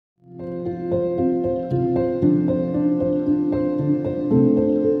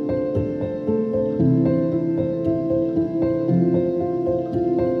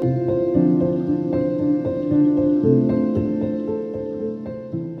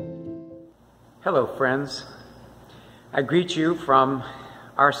Hello, friends. I greet you from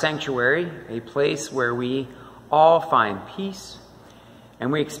our sanctuary, a place where we all find peace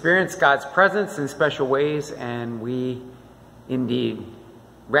and we experience God's presence in special ways, and we indeed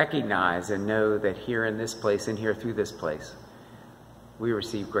recognize and know that here in this place and here through this place, we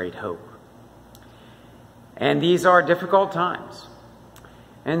receive great hope. And these are difficult times.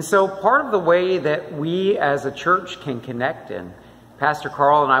 And so part of the way that we as a church can connect, and Pastor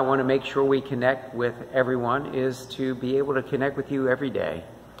Carl and I want to make sure we connect with everyone, is to be able to connect with you every day.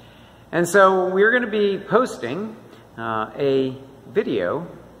 And so we're going to be posting a video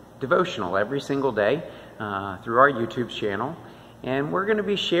devotional every single day through our YouTube channel. And we're going to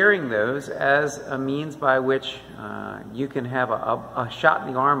be sharing those as a means by which you can have a shot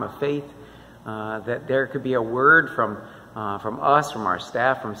in the arm of faith, that there could be a word from us, from our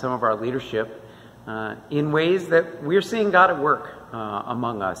staff, from some of our leadership, in ways that we're seeing God at work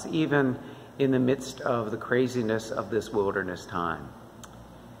among us, even in the midst of the craziness of this wilderness time.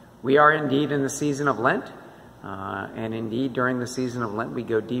 We are indeed in the season of Lent, and indeed during the season of Lent we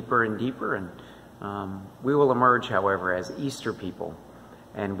go deeper and deeper, and we will emerge, however, as Easter people,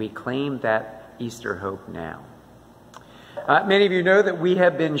 and we claim that Easter hope now. Many of you know that we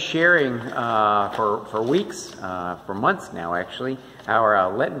have been sharing for weeks, for months now actually,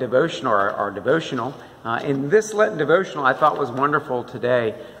 our Lenten devotional, our devotional. In this Lenten devotional I thought was wonderful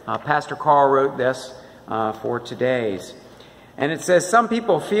today. Pastor Carl wrote this for today's. And it says, some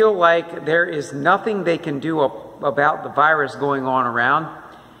people feel like there is nothing they can do about the virus going on around,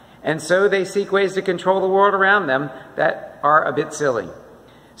 and so they seek ways to control the world around them that are a bit silly.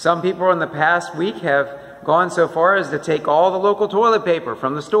 Some people in the past week have gone so far as to take all the local toilet paper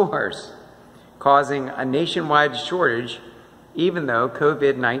from the stores, causing a nationwide shortage, even though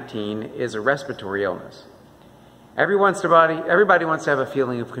COVID-19 is a respiratory illness. Everybody wants to have a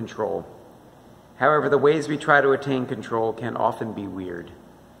feeling of control. However, the ways we try to attain control can often be weird.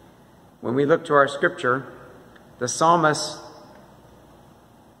 When we look to our scripture, the psalmist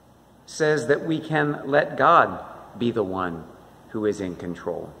says that we can let God be the one who is in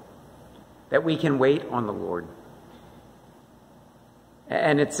control, that we can wait on the Lord.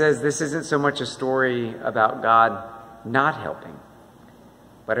 And it says this isn't so much a story about God not helping,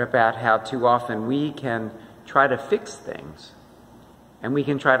 but about how too often we can try to fix things and we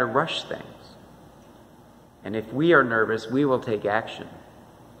can try to rush things. And if we are nervous, we will take action.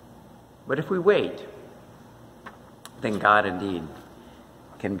 But if we wait, then God indeed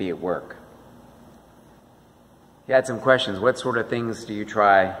can be at work. You had some questions. What sort of things do you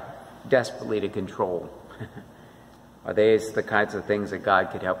try desperately to control? Are these the kinds of things that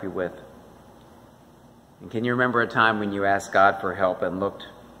God could help you with? And can you remember a time when you asked God for help and looked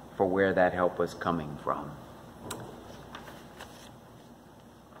for where that help was coming from?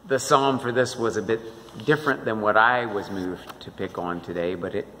 The psalm for this was a bit different than what I was moved to pick on today,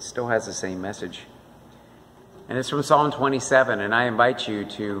 but it still has the same message. And it's from Psalm 27, and I invite you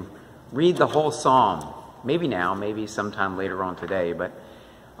to read the whole psalm. Maybe now, maybe sometime later on today, but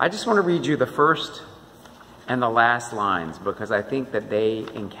I just want to read you the first and the last lines because I think that they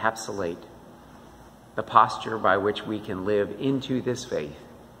encapsulate the posture by which we can live into this faith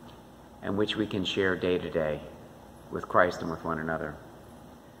and which we can share day to day with Christ and with one another.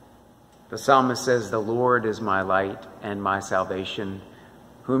 The psalmist says, "The Lord is my light and my salvation.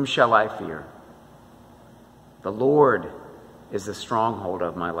 Whom shall I fear? The Lord is the stronghold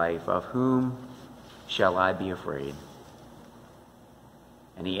of my life. Of whom shall I be afraid?"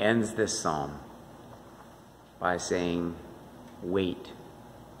 And he ends this psalm by saying, wait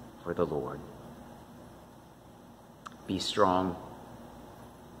for the Lord. Be strong,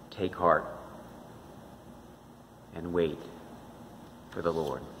 take heart, and wait for the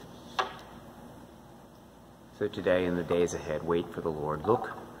Lord. So today and the days ahead, wait for the Lord.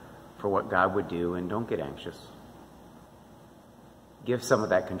 Look for what God would do and don't get anxious. Give some of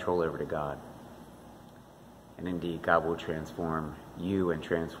that control over to God. And indeed, God will transform you and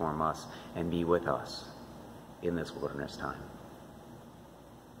transform us and be with us in this wilderness time.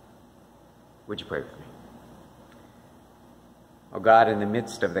 Would you pray with me? Oh God, in the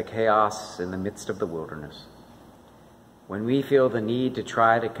midst of the chaos, in the midst of the wilderness, when we feel the need to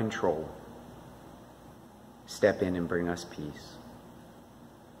try to control, step in and bring us peace.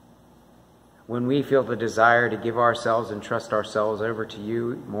 When we feel the desire to give ourselves and trust ourselves over to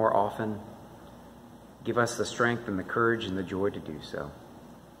you more often, give us the strength and the courage and the joy to do so.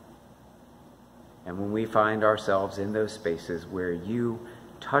 And when we find ourselves in those spaces where you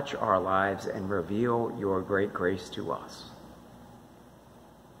touch our lives and reveal your great grace to us,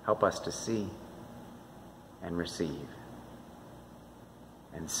 help us to see and receive.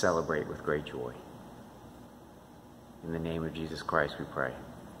 and celebrate with great joy. In the name of Jesus Christ we pray.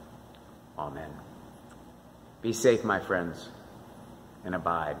 Amen. Be safe, my friends, and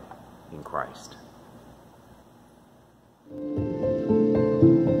abide in Christ.